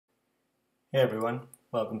Hey everyone,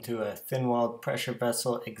 welcome to a thin-walled pressure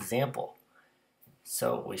vessel example.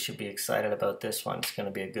 So we should be excited about this one. It's going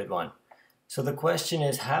to be a good one. So the question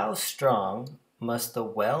is, how strong must the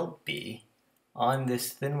weld be on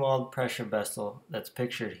this thin-walled pressure vessel that's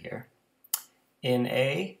pictured here in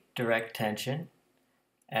A, direct tension,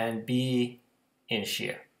 and B, in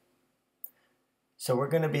shear? So we're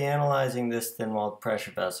going to be analyzing this thin-walled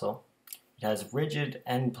pressure vessel. It has rigid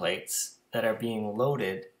end plates that are being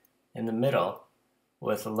loaded in the middle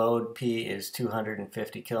with a load P is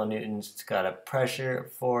 250 kilonewtons. It's got a pressure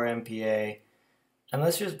of 4 MPa. And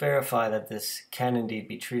let's just verify that this can indeed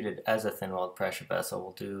be treated as a thin-walled pressure vessel.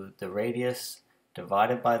 We'll do the radius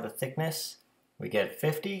divided by the thickness. We get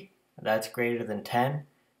 50. That's greater than 10.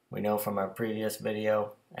 We know from our previous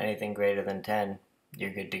video, anything greater than 10,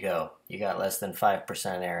 you're good to go. You got less than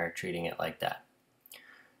 5% error treating it like that.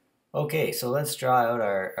 Okay, so let's draw out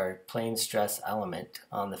our plane stress element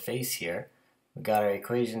on the face here. We've got our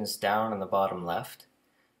equations down on the bottom left.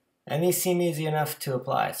 And these seem easy enough to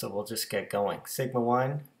apply, so we'll just get going. Sigma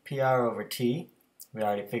 1, PR over T. We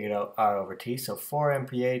already figured out R over T, so 4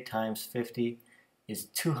 MPa times 50 is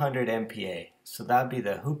 200 MPa. So that would be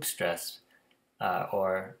the hoop stress,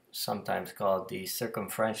 or sometimes called the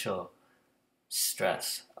circumferential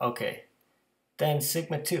stress. Okay, then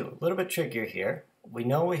sigma 2, a little bit trickier here. We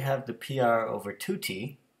know we have the PR over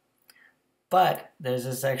 2T, but there's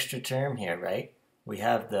this extra term here, right? We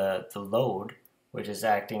have the load, which is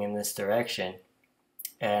acting in this direction.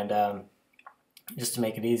 And just to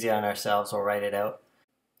make it easy on ourselves, we'll write it out.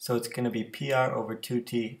 So it's going to be PR over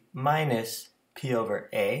 2T minus P over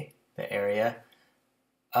A, the area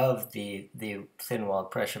of the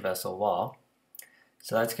thin-walled pressure vessel wall.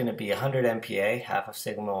 So that's going to be 100 MPa, half of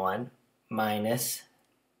sigma 1, minus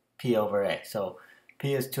P over A. So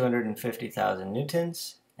P is 250,000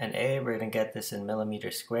 newtons, and A, we're going to get this in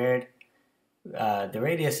millimeters squared. The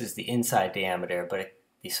radius is the inside diameter, but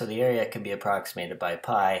so the area can be approximated by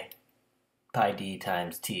pi d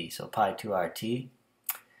times t, so pi 2RT.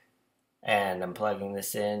 And I'm plugging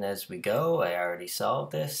this in as we go. I already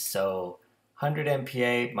solved this, so 100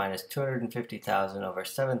 MPa minus 250,000 over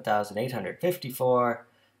 7,854,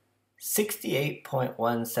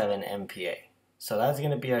 68.17 MPa. So that's going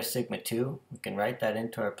to be our sigma 2. We can write that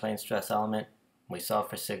into our plane stress element. We saw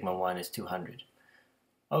for sigma 1 is 200.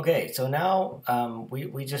 Okay, so now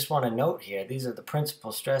we just want to note here, these are the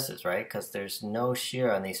principal stresses, right? Because there's no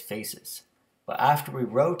shear on these faces. But after we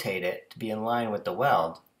rotate it to be in line with the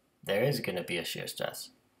weld, there is going to be a shear stress.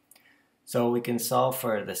 So we can solve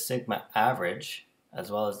for the sigma average as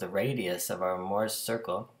well as the radius of our Mohr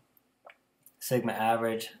circle. Sigma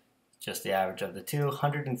average, just the average of the two,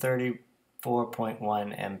 134.1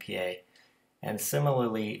 MPa. And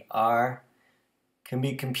similarly, R can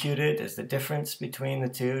be computed as the difference between the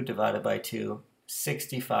two divided by 2,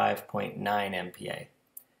 65.9 MPa.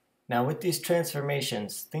 Now with these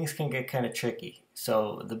transformations, things can get kind of tricky.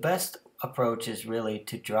 So the best approach is really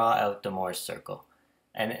to draw out the Mohr circle.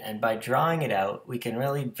 And by drawing it out, we can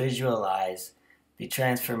really visualize the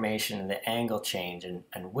transformation and the angle change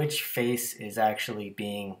and which face is actually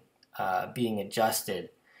being adjusted.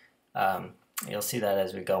 You'll see that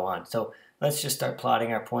as we go on. So let's just start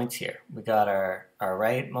plotting our points here. We got our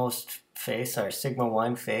rightmost face, our sigma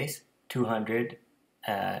 1 face, 200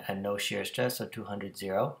 and no shear stress, so 200,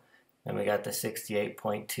 0. Then we got the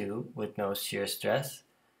 68.2 with no shear stress.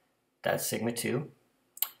 That's sigma 2.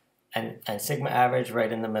 And sigma average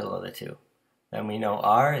right in the middle of the two. Then we know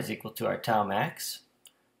R is equal to our tau max.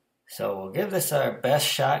 So we'll give this our best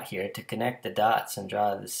shot here to connect the dots and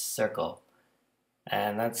draw this circle.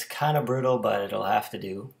 And that's kind of brutal, but it'll have to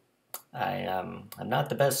do. I'm not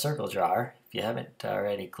the best circle drawer, if you haven't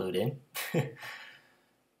already clued in.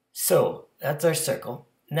 So that's our circle.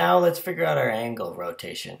 Now let's figure out our angle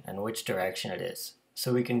rotation and which direction it is.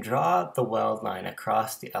 So we can draw the weld line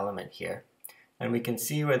across the element here, and we can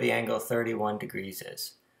see where the angle 31 degrees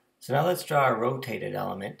is. So now let's draw a rotated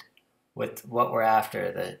element with what we're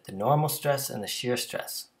after, the normal stress and the shear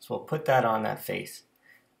stress. So we'll put that on that face.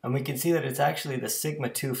 And we can see that it's actually the sigma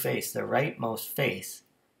 2 face, the rightmost face,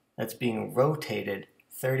 that's being rotated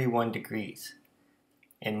 31 degrees.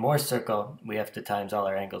 In Mohr circle, we have to times all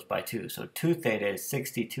our angles by 2. So 2 theta is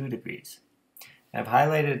 62 degrees. I've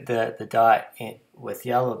highlighted the dot with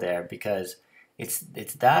yellow there because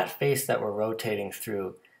it's that face that we're rotating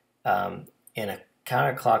through in a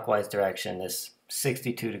counterclockwise direction, this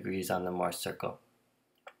 62 degrees on the Mohr circle.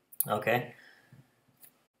 Okay?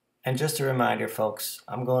 And just a reminder, folks,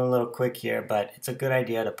 I'm going a little quick here, but it's a good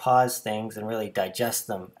idea to pause things and really digest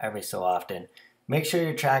them every so often. Make sure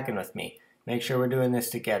you're tracking with me. Make sure we're doing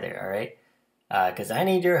this together, all right? because I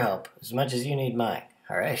need your help as much as you need mine.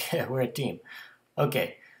 All right, we're a team.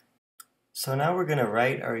 Okay, so now we're going to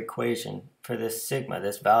write our equation for this sigma,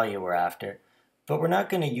 this value we're after, but we're not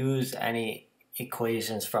going to use any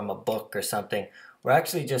equations from a book or something. We're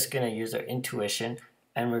actually just going to use our intuition,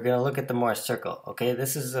 and we're going to look at the Mohr circle. Okay,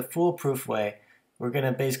 this is a foolproof way. We're going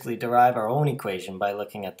to basically derive our own equation by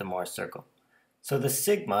looking at the Mohr circle. So the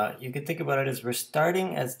sigma, you can think about it as we're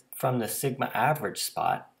starting from the sigma average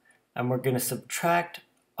spot, and we're going to subtract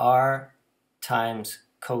r times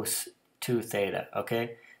cos 2 theta,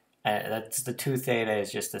 okay? And that's the 2 theta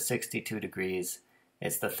is just the 62 degrees.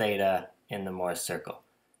 It's the theta in the Mohr circle.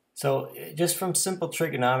 So just from simple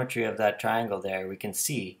trigonometry of that triangle there, we can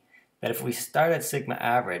see that if we start at sigma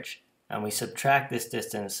average and we subtract this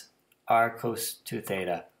distance, r cos 2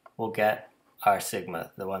 theta, we'll get our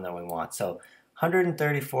sigma, the one that we want. So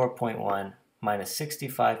 134.1 minus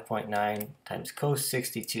 65.9 times cos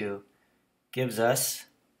 62 gives us,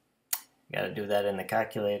 got to do that in the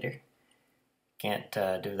calculator, can't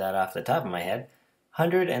do that off the top of my head,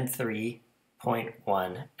 103.1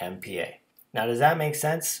 MPa. Now does that make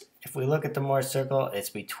sense? If we look at the Mohr circle, it's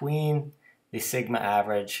between the sigma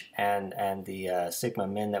average and the sigma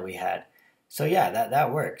min that we had. So yeah,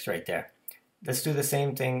 that works right there. Let's do the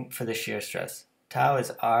same thing for the shear stress. Tau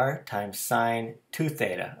is r times sine 2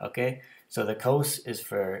 theta, okay? So the cos is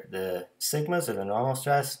for the sigmas or the normal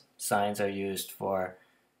stress, sines are used for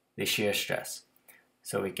the shear stress.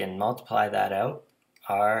 So we can multiply that out.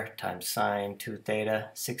 R times sine 2 theta,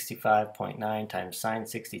 65.9 times sine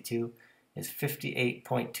 62 is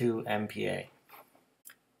 58.2 MPa.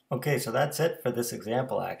 Okay, so that's it for this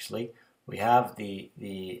example actually. We have the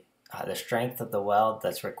strength of the weld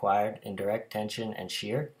that's required in direct tension and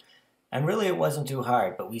shear. And really it wasn't too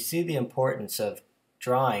hard, but we see the importance of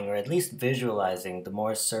drawing or at least visualizing the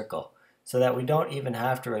Mohr circle so that we don't even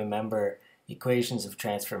have to remember equations of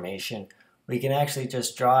transformation. We can actually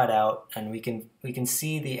just draw it out and we can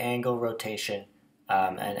see the angle rotation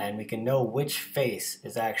and we can know which face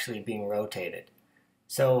is actually being rotated.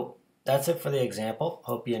 So that's it for the example.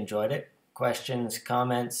 Hope you enjoyed it. Questions,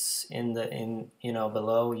 comments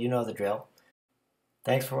below, you know the drill.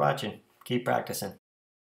 Thanks for watching. Keep practicing.